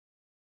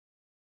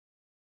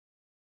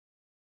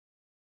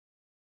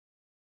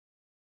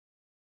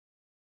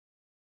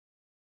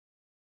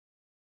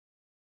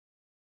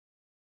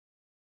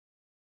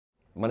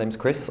My name's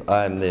Chris.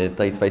 I'm the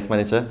database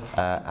manager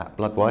at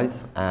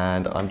Bloodwise,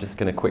 and I'm just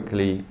going to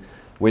quickly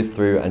whiz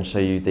through and show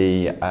you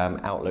the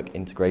Outlook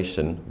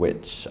integration,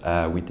 which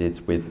we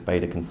did with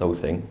Beta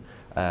Consulting.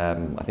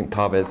 I think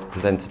Parvez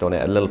presented on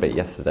it a little bit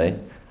yesterday,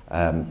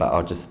 but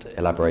I'll just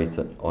elaborate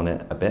on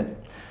it a bit.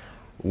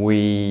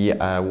 We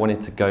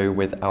wanted to go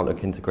with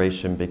Outlook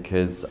integration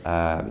because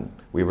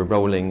we were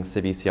rolling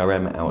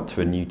CiviCRM out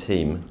to a new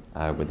team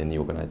within the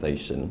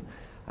organisation,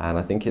 and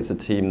I think it's a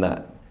team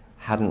that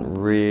hadn't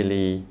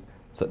really,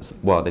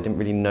 well, they didn't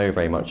really know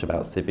very much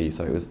about Civi,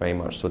 so it was very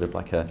much sort of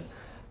like a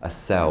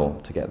sell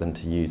to get them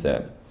to use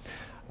it.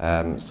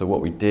 So what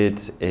we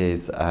did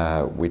is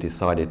we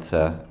decided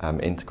to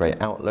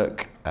integrate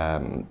Outlook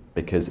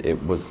because it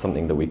was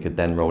something that we could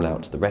then roll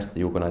out to the rest of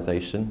the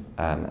organisation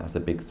as a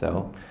big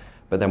sell.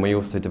 But then we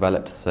also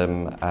developed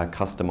some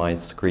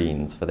customized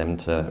screens for them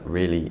to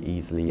really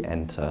easily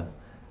enter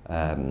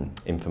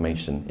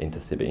information into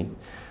Civi.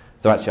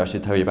 So actually I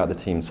should tell you about the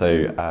team.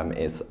 So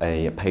it's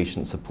a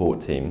patient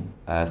support team.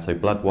 So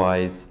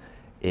Bloodwise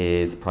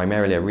is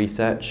primarily a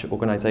research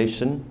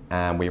organisation,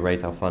 and we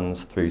raise our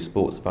funds through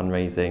sports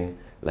fundraising,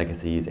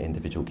 legacies,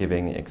 individual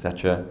giving,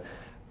 etc.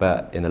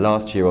 But in the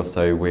last year or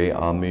so we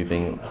are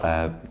moving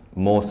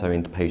more so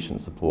into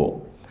patient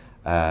support.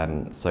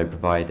 So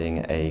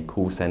providing a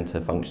call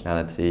centre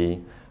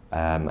functionality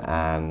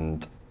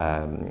and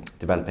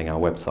developing our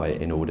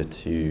website in order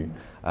to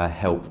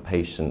help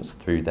patients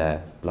through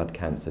their blood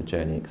cancer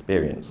journey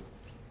experience.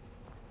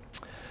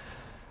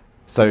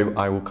 So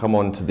I will come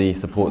on to the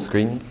support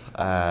screens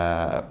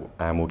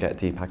and we'll get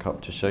Deepak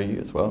up to show you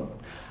as well.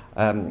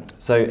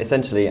 So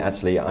essentially,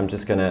 actually, I'm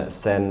just going to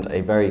send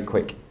a very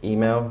quick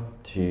email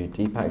to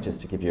Deepak just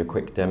to give you a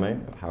quick demo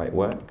of how it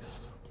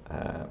works.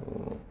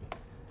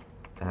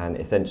 And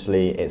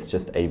essentially, it's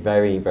just a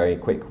very, very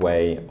quick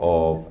way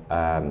of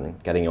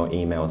getting your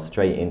email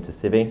straight into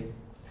Civi.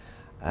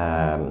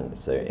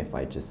 So if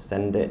I just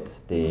send it,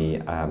 the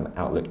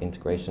Outlook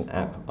integration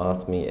app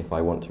asks me if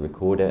I want to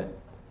record it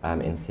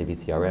in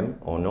CiviCRM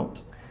or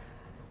not.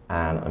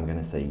 And I'm going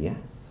to say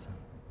yes.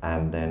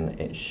 And then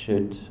it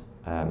should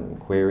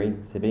query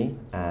Civi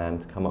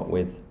and come up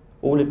with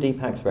all of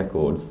Deepak's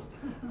records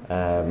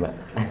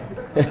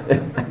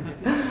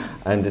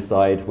and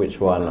decide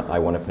which one I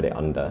want to put it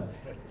under.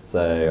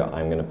 So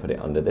I'm going to put it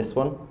under this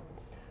one,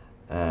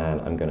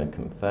 and I'm going to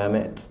confirm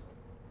it.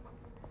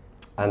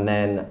 And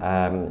then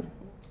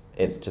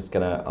it's just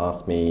going to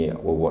ask me,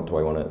 well, what do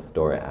I want to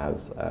store it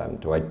as?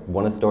 Do I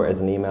want to store it as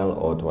an email,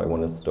 or do I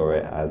want to store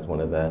it as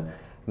one of the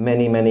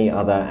many, many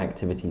other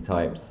activity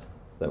types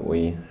that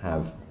we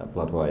have at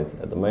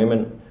Bloodwise at the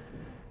moment?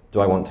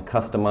 Do I want to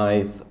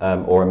customize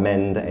or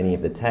amend any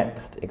of the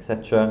text,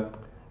 etc.?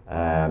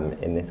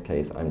 In this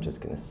case, I'm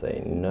just going to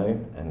say no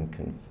and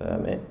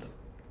confirm it.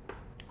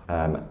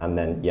 And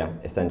then, yeah,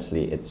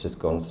 essentially it's just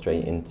gone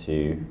straight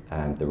into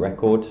the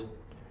record,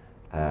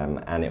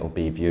 and it will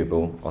be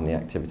viewable on the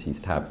Activities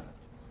tab.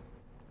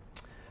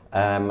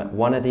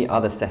 One of the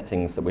other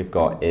settings that we've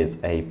got is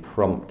a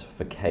prompt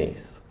for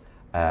case.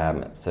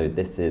 So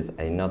this is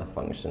another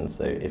function.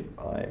 So if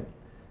I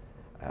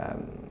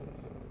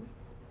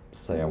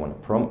say I want a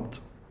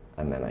prompt,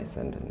 and then I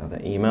send another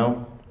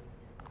email,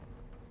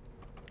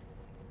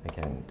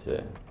 again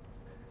to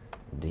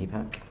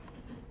Deepak.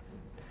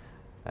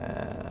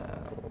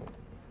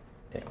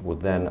 It will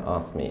then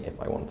ask me if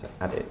I want to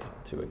add it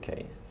to a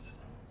case.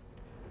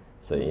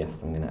 So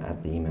yes, I'm going to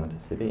add the email to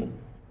Civi.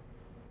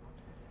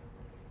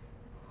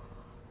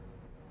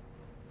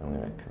 I'm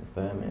going to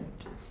confirm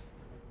it.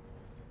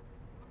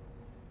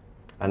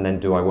 And then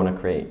do I want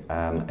to create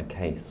a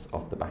case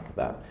off the back of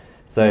that?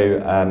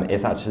 So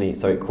it's actually,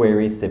 so it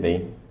queries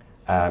Civi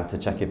to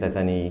check if there's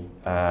any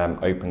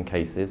open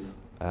cases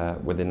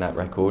within that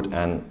record,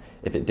 and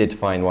if it did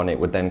find one, it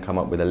would then come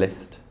up with a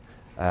list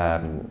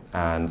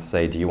and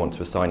say, do you want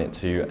to assign it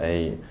to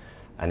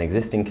an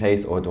existing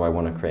case, or do I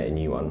want to create a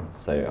new one?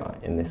 So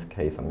in this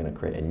case, I'm going to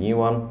create a new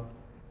one,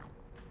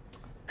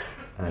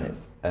 and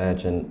it's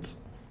urgent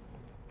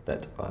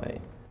that I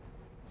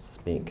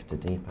speak to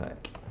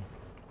Deepak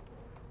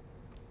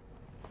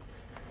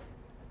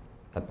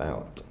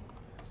about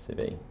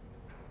Civi,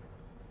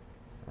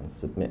 and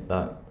submit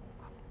that.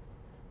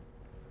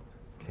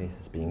 Case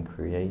is being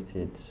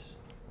created.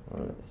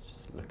 Well, let's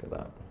just look at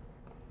that.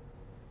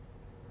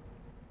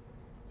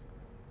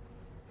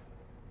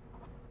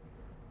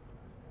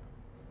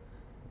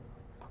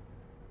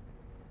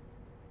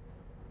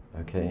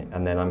 Okay,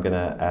 and then I'm going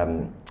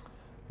to,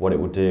 what it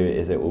will do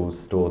is it will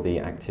store the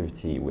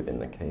activity within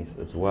the case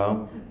as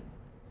well.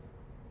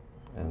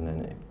 And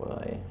then if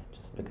I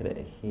just look at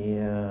it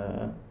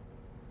here,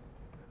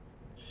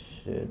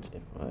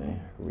 if I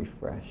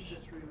refresh,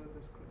 just reload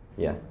this quick.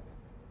 Yeah,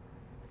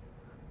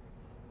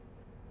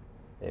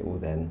 it will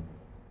then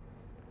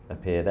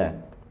appear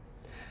there.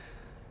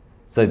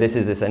 So this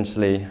is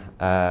essentially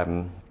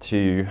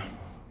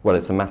well,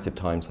 it's a massive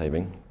time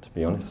saving, to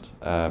be honest,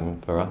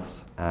 for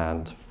us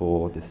and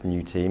for this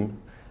new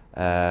team.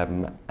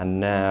 And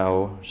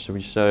now, should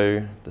we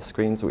show the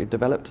screens that we've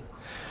developed?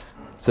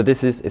 So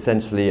this is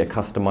essentially a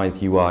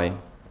customized UI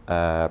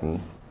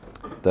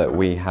that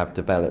we have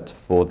developed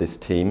for this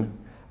team.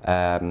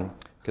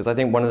 Because I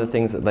think one of the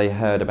things that they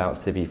heard about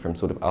Civi from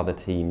sort of other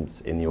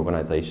teams in the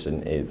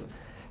organization is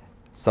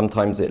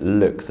sometimes it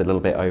looks a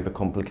little bit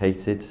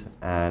overcomplicated,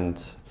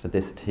 and for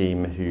this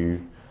team who,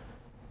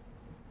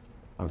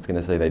 I was going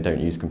to say they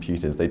don't use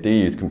computers, they do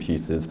use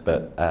computers,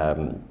 but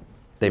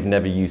they've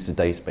never used a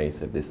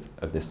database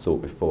of this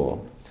sort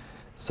before.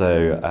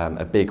 So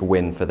a big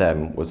win for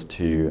them was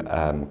to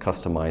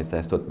customize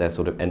their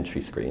sort of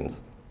entry screens.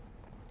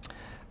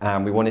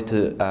 And we wanted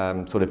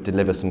to sort of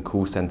deliver some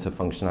call center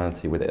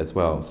functionality with it as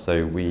well.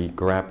 So we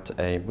grabbed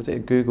was it a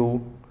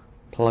Google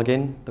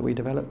plugin that we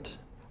developed?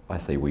 I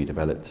say we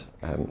developed.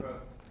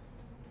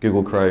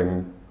 Google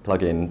Chrome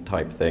plugin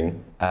type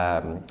thing,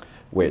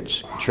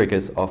 which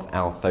triggers off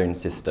our phone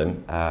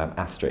system,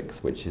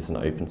 Asterisk, which is an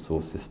open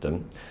source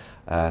system.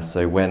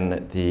 So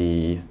when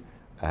the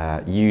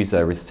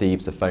user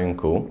receives a phone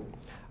call,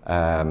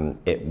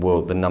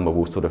 the number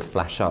will sort of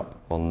flash up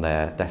on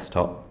their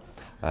desktop.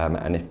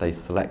 And if they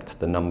select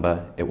the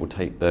number, it will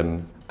take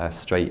them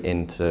straight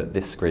into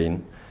this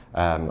screen,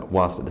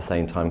 whilst at the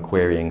same time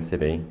querying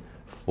Civi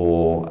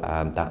for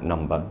that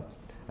number.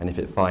 And if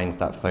it finds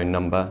that phone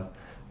number,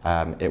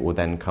 it will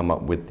then come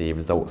up with the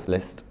results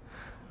list.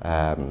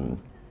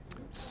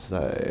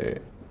 So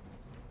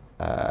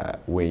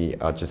we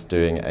are just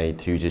doing a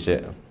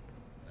 2-digit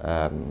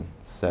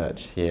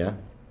search here.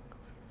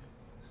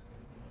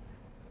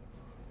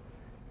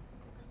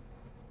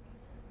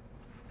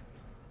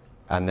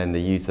 And then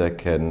the user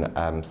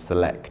can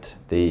select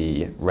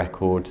the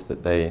record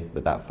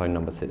that phone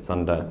number sits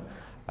under,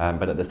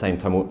 but at the same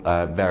time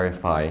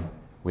verify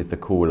with the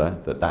caller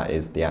that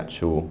is the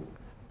actual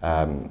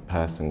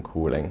person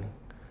calling.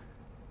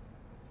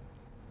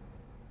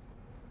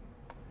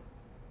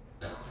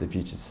 So if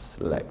you just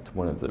select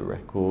one of the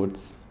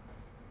records,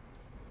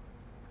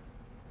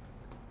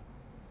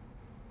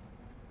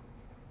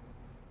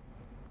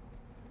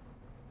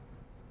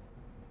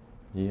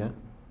 yeah.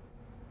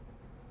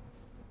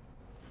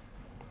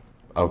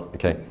 Oh,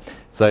 okay.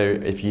 So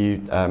if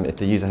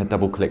the user had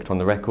double-clicked on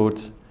the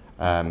record,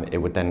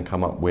 it would then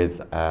come up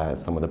with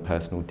some of the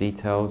personal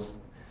details.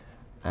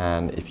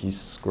 And if you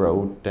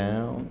scroll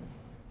down,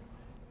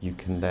 you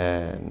can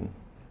then...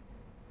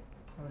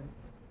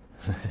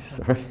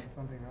 Sorry.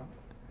 Something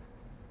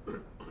wrong.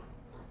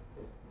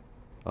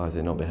 Oh, is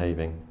it not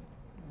behaving?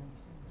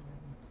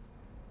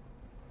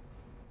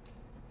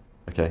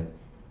 Okay.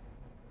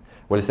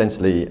 Well,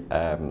 essentially,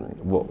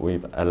 what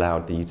we've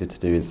allowed the user to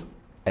do is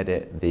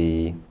edit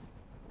the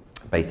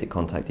basic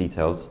contact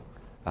details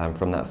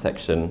from that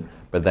section,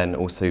 but then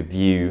also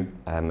view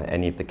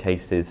any of the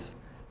cases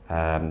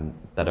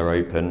that are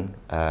open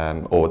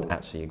or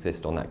actually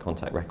exist on that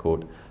contact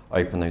record,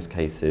 open those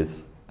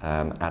cases,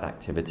 add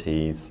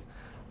activities,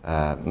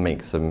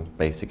 make some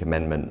basic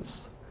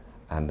amendments,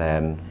 and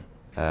then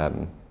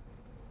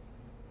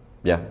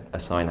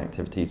assign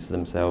activities to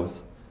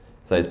themselves.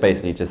 So it's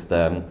basically just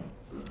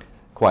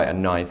quite a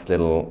nice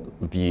little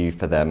view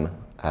for them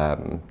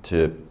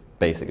to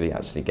basically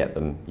actually get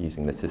them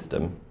using the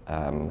system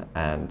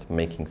and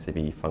making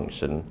Civi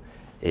function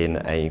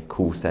in a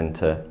call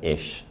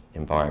center-ish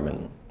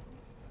environment.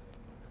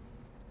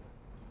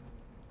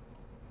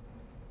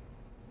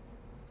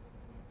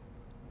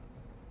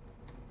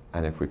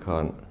 And if we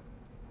can't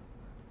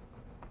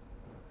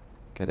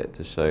get it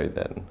to show,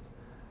 then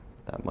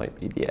that might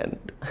be the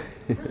end.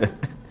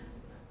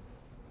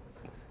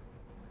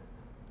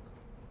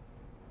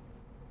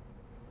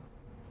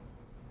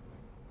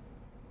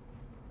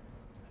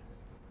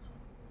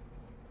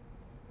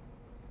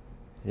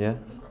 Yeah?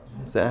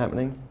 Is that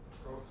happening?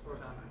 Scroll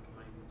down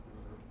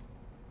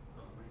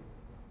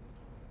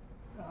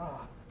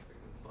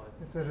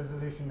and it's a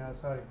resolution now,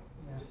 sorry.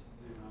 Yeah. Just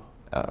zoom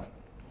out.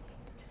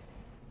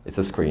 It's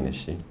a screen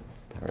issue,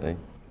 apparently.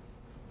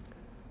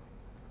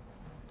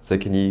 So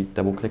can you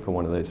double click on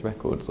one of those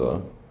records, or?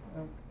 Okay.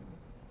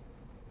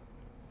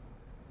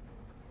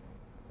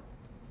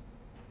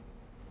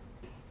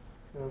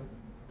 So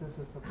this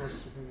is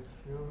supposed to be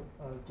true.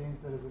 I'll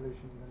change the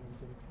resolution then we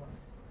can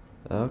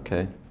try.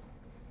 Okay.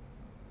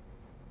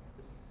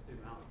 Just zoom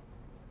out.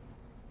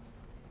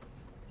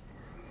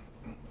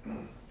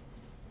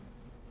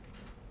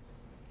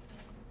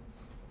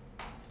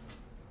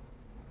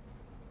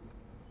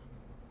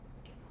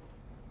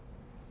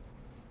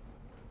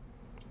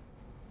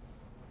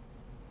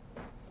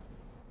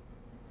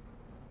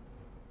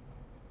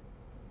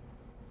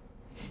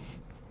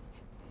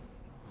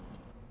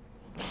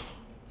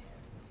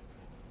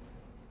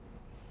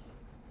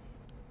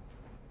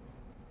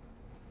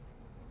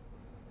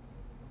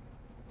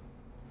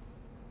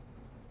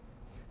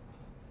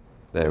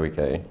 There we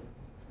go.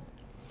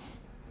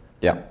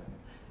 Yeah.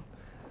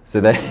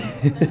 So there.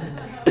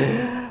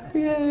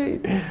 Yay.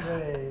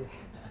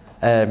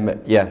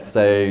 Yeah.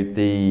 So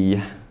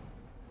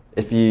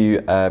if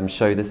you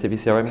show the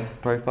CiviCRM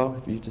profile,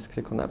 if you just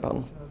click on that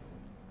button.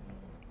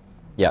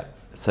 Yeah.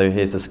 So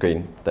here's the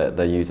screen that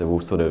the user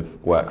will sort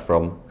of work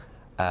from,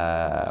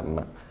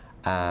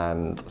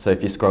 And so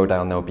if you scroll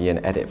down, there'll be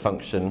an edit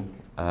function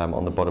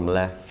on the bottom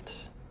left,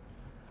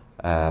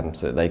 so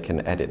that they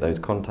can edit those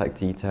contact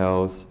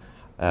details.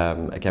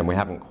 Again, we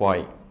haven't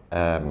quite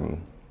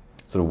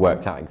sort of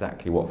worked out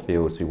exactly what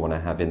fields we want to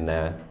have in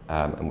there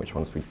and which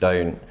ones we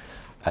don't.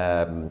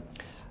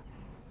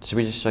 Should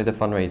we just show the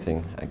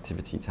fundraising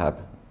activity tab?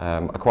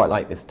 I quite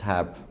like this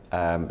tab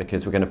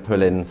because we're going to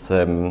pull in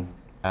some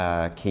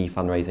key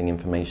fundraising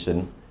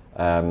information.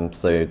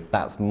 So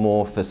that's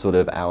more for sort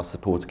of our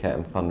supporter care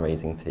and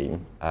fundraising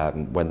team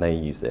when they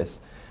use this.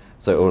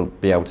 So it will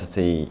be able to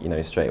see, you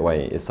know, straight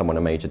away, is someone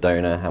a major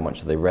donor? How much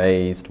have they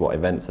raised? What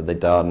events have they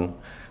done?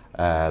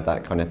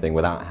 That kind of thing,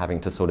 without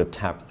having to sort of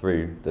tab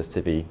through the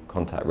Civi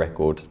contact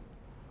record.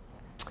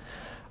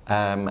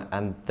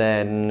 And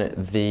then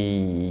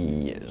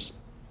the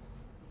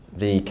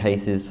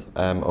cases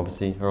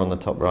obviously are on the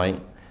top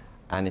right,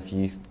 and if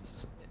you,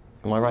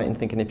 am I right in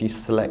thinking if you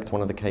select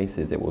one of the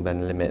cases, it will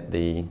then limit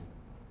the...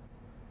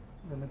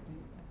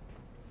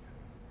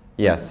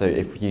 Yeah, so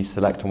if you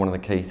select on one of the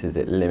cases,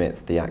 it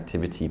limits the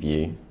activity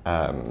view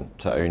to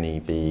only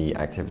be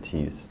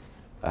activities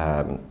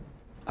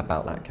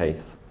about that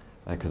case,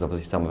 because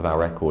obviously some of our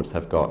records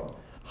have got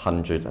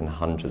hundreds and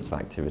hundreds of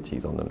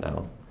activities on them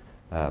now.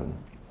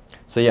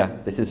 So yeah,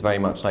 this is very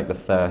much like the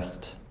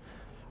first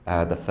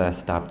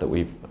stab that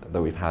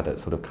we've had at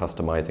sort of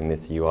customizing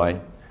this UI.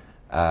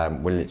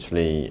 We're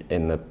literally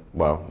in the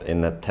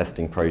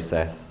testing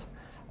process,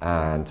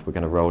 and we're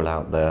going to roll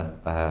out the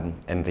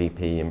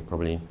MVP in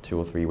probably 2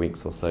 or 3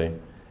 weeks or so,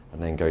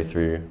 and then go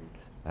through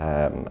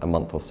a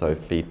month or so of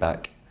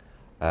feedback.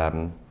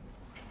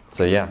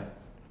 So yeah,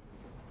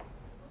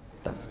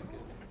 that's.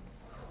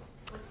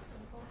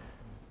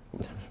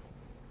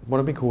 What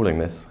are we calling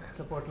this?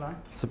 Support line.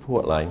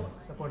 Support line.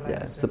 Support line.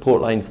 Yeah,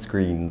 support line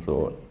screens,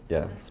 or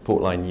yeah,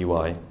 support line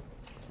UI.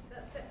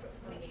 That's separate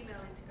from the email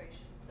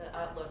integration, the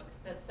Outlook.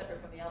 That's separate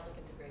from the Outlook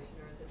integration,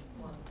 or is it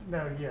one?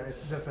 No, yeah,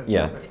 it's different.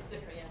 Yeah. It's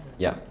different,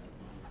 Yeah.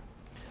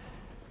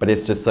 But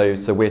it's just so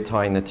we're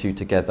tying the two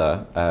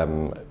together by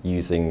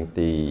using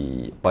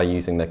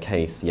the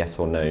case yes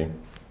or no,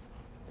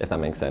 if that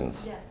makes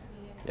sense. Yes.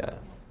 Yeah.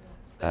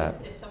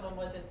 But if someone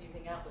wasn't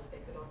using Outlook, they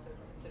could also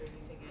consider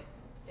using it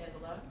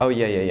standalone? Oh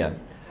yeah.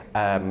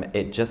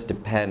 It just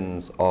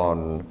depends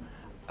on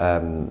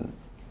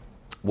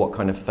what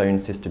kind of phone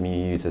system you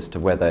use as to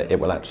whether it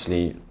will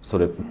actually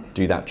sort of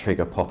do that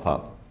trigger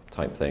pop-up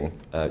type thing.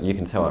 You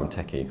can tell I'm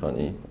techie, can't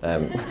you?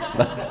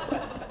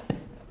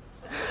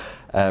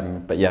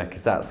 But yeah,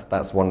 because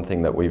that's one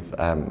thing that we've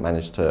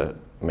managed to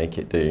make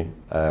it do,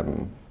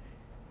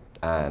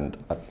 and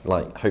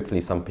like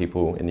hopefully some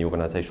people in the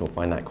organisation will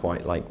find that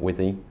quite like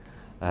whizzy.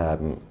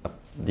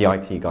 The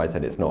IT guy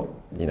said it's not,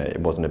 you know,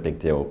 it wasn't a big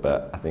deal,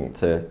 but I think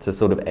to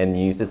sort of end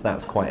users,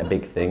 that's quite a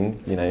big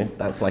thing. You know,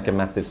 that's like a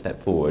massive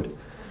step forward,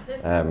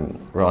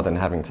 rather than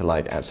having to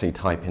like actually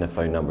type in a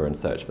phone number and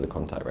search for the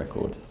contact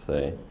record.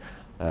 So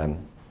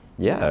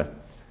yeah.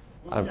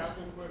 Will the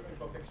Outlook work in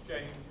both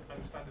Exchange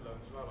and standalone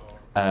as well?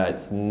 Or?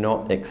 It's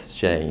not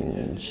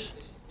Exchange.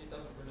 It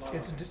doesn't rely on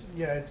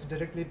It's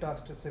directly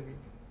talks to Civi.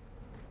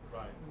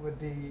 Right. With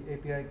the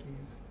API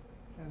keys,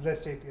 and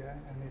REST API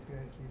and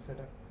API key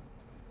setup.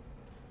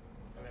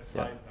 And then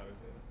Yeah. Slide now, is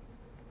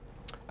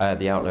it?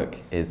 The Outlook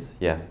is,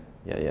 yeah.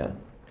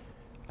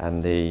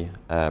 And the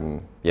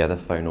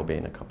phone will be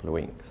in a couple of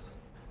weeks.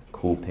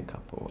 Call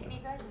pickup or whatever.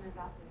 Any version of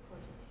Outlook or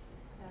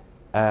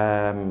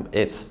just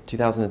It's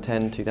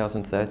 2010,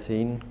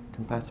 2013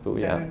 compatible,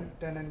 yeah.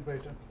 10 and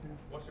greater. Yeah.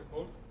 What's it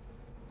called?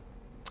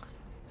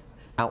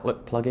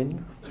 Outlook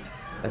plugin,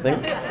 I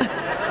think.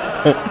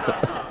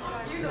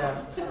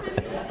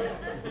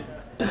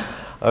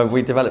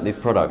 We develop these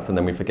products and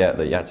then we forget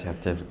that you actually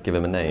have to give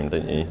them a name,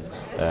 don't you?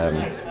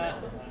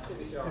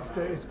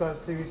 It's called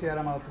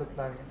CiviCRM Outlook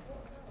plugin.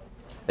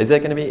 Is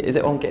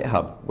it on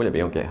GitHub? Will it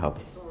be on GitHub?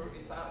 It's out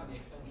in the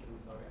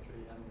extensions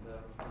directory, and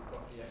we've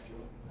got the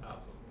actual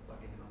Outlook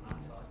plugin on that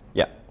side.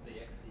 Yeah.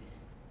 The exe.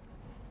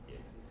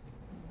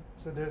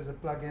 So there's a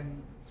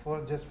plugin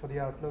just for the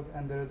Outlook,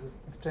 and there is an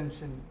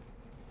extension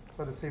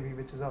for the Civi,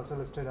 which is also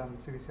listed on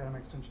CiviCRM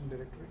extension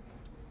directory.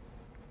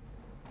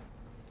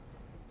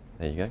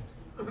 There you go.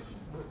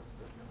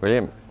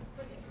 Brilliant.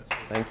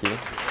 Thank you.